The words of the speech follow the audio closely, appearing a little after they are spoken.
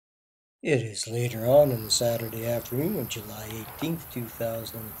It is later on in the Saturday afternoon of July 18th,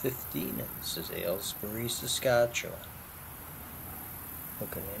 2015, and this is Aylesbury, Saskatchewan.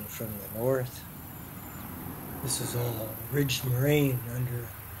 Looking in from the north, this is all ridged moraine under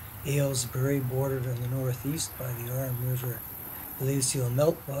Aylesbury, bordered on the northeast by the Arm River glacial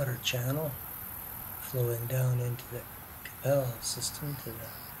meltwater channel, flowing down into the Qu'Appelle system to the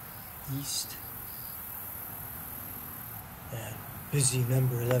east. And busy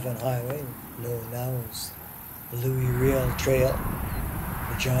number 11 highway, known now as the Louis Riel Trail,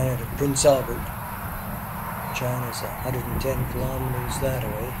 Regina to Prince Albert. Regina is 110 kilometers that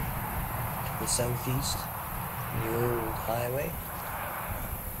way to the southeast, the old highway.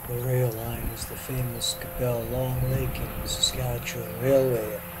 The rail line is the famous Qu'Appelle Long Lake and Saskatchewan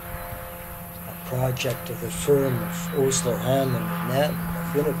Railway, a project of the firm of Osler, Hammond and Nanton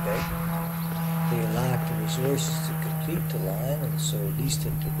of Winnipeg. They lacked the resources to complete the line, and so leased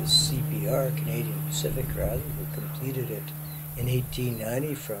it to the CPR, Canadian Pacific rather, who completed it in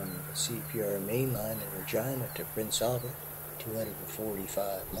 1890 from the CPR main line in Regina to Prince Albert,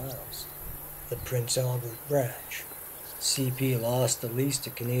 245 miles. The Prince Albert branch. CP lost the lease to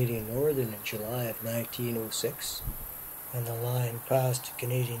Canadian Northern in July of 1906, and the line passed to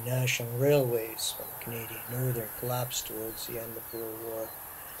Canadian National Railways when Canadian Northern collapsed towards the end of World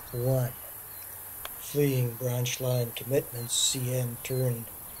War I. Fleeing branch line commitments, CN turned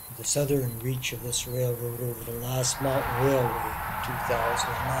the southern reach of this railroad over the Last Mountain Railway in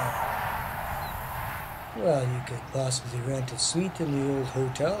 2009. Well, you could possibly rent a suite in the old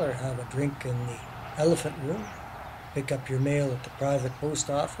hotel or have a drink in the Elephant Room, pick up your mail at the private post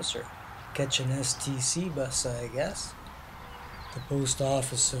office, or catch an STC bus, I guess. The post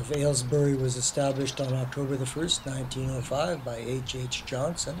office of Aylesbury was established on October the 1st, 1905 by H.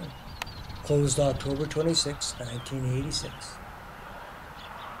 Johnson, and closed October 26, 1986.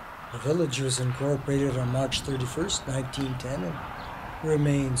 The village was incorporated on March 31st, 1910, and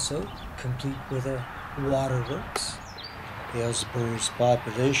remains so, complete with a waterworks. Aylesbury's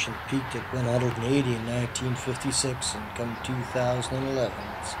population peaked at 180 in 1956, and come 2011,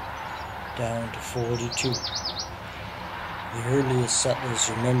 it's down to 42. The earliest settlers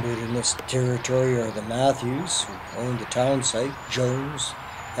remembered in this territory are the Matthews, who owned the town site, Jones,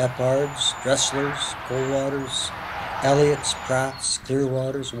 Eppards, Dresslers, Colwaters, Elliots, Pratts,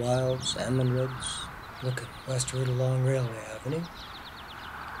 Clearwaters, Wilds, Ammonroods, looking westward along Railway Avenue.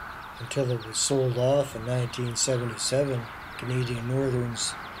 Until it was sold off in 1977, Canadian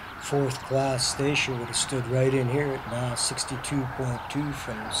Northern's fourth-class station would have stood right in here at mile 62.2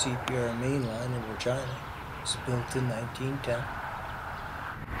 from the CPR main line in Regina. It was built in 1910.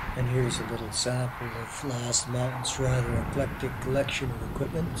 And here's a little sample of Last Mountain's rather eclectic collection of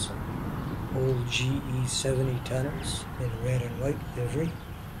equipment. Some old GE 70 tonners in red and white livery.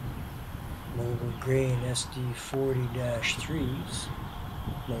 Mobile Grain SD 40-3s.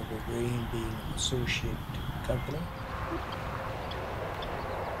 Mobile Grain being an associate company.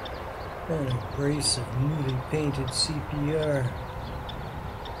 And a brace of newly painted CPR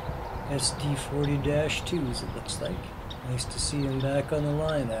SD 40-2s, it looks like. Nice to see him back on the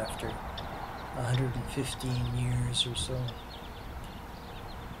line after 115 years or so.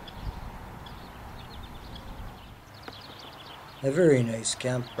 A very nice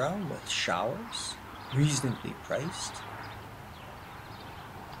campground with showers, reasonably priced.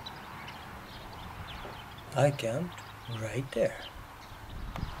 I camped right there.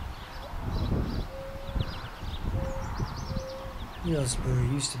 Aylesbury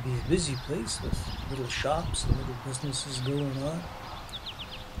used to be a busy place with little shops and little businesses going on,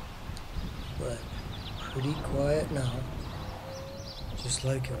 but pretty quiet now, just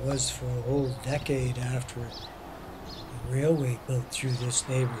like it was for a whole decade after the railway built through this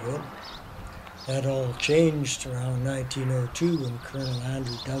neighborhood. That all changed around 1902 when Colonel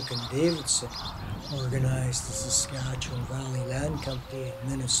Andrew Duncan Davidson organized the Saskatchewan Valley Land Company in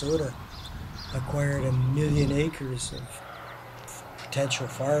Minnesota, acquired 1 million acres of potential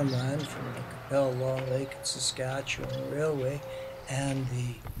farmland from the Qu'Appelle Long Lake and Saskatchewan Railway and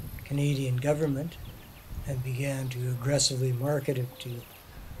the Canadian government, and began to aggressively market it to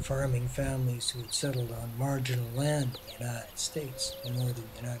farming families who had settled on marginal land in the United States, the northern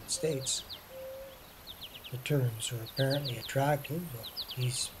United States. The terms were apparently attractive.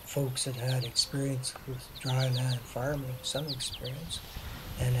 These folks had had experience with dry land farming, some experience,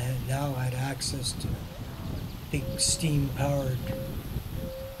 and had now had access to big steam-powered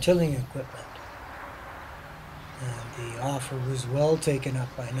tilling equipment. And the offer was well taken up.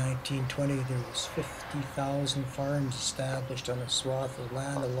 By 1920, there was 50,000 farms established on a swath of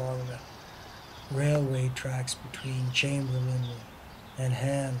land along the railway tracks between Chamberlain and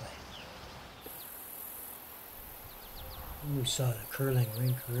Hanley. We saw the curling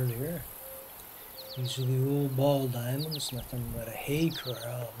rink earlier. These are the old ball diamonds, nothing but a hay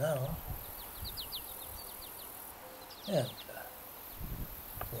corral now. And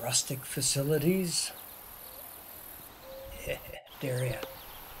rustic facilities. There.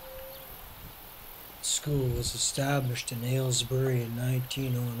 The school was established in Aylesbury in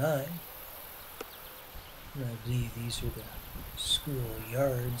 1909. And I believe these are the school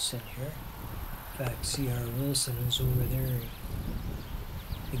yards in here. In fact, C.R. Wilson is over there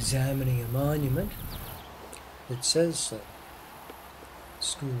examining a monument that says so.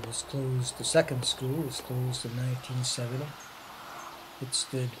 School was closed, the second school was closed in 1970. It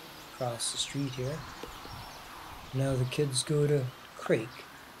stood across the street here. Now the kids go to Crake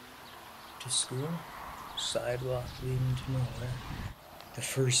to school, sidewalk leading to nowhere. The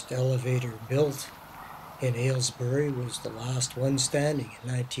first elevator built in Aylesbury was the last one standing.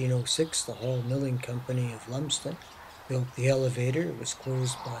 In 1906, the Hall Milling Company of Lumsden built the elevator. It was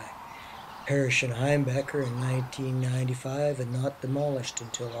closed by Parrish and Heimbecker in 1995 and not demolished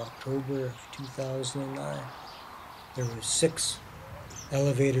until October of 2009. There were 6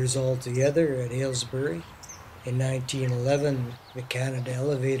 elevators altogether at Aylesbury. In 1911, the Canada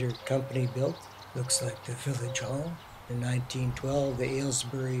Elevator Company built. Looks like the Village Hall. In 1912, the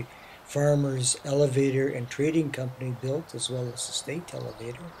Aylesbury Farmers Elevator and Trading Company built, as well as the State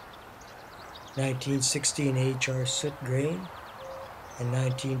Elevator. 1916, H.R. Soot Grain. In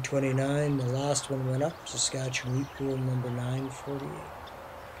 1929, the last one went up, Saskatchewan Wheat Pool number 948.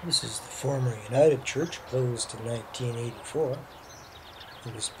 This is the former United Church, closed in 1984.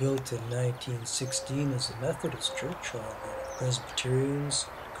 It was built in 1916 as a Methodist church, although Presbyterians,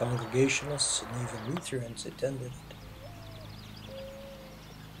 Congregationalists, and even Lutherans attended it.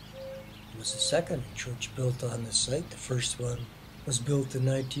 It was the second church built on this site. The first one was built in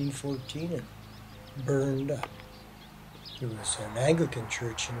 1914 and burned up. There was an Anglican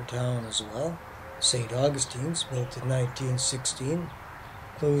church in town as well, St. Augustine's, built in 1916,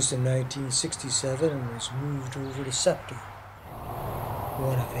 closed in 1967, and was moved over to Scepter.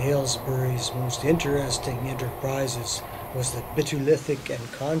 One of Aylesbury's most interesting enterprises was the Bitulithic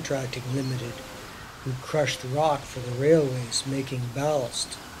and Contracting Limited, who crushed rock for the railways making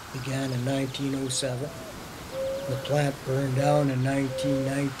ballast. Began in 1907. The plant burned down in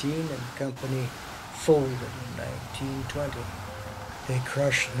 1919 and the company folded in 1920. They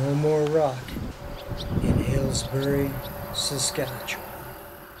crushed no more rock in Aylesbury, Saskatchewan.